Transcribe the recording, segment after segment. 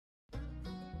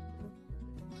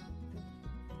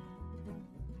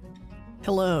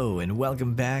Hello and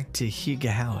welcome back to Huga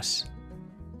House.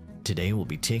 Today we'll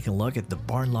be taking a look at the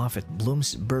barn loft at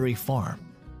Bloomsbury Farm.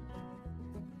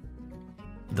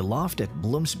 The loft at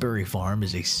Bloomsbury Farm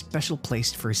is a special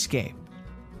place for escape.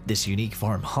 This unique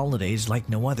farm holiday is like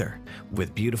no other,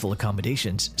 with beautiful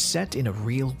accommodations set in a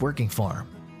real working farm.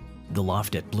 The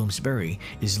loft at Bloomsbury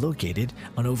is located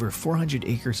on over 400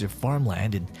 acres of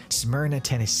farmland in Smyrna,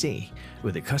 Tennessee,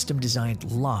 with a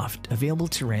custom-designed loft available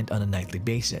to rent on a nightly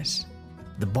basis.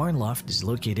 The barn loft is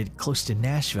located close to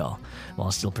Nashville,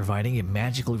 while still providing a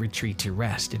magical retreat to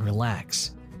rest and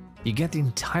relax. You get the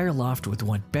entire loft with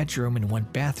one bedroom and one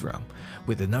bathroom,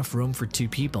 with enough room for 2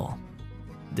 people.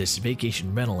 This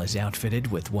vacation rental is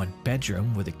outfitted with one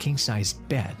bedroom with a king-sized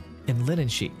bed and linen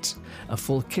sheets, a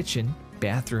full kitchen,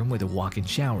 bathroom with a walk-in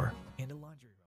shower,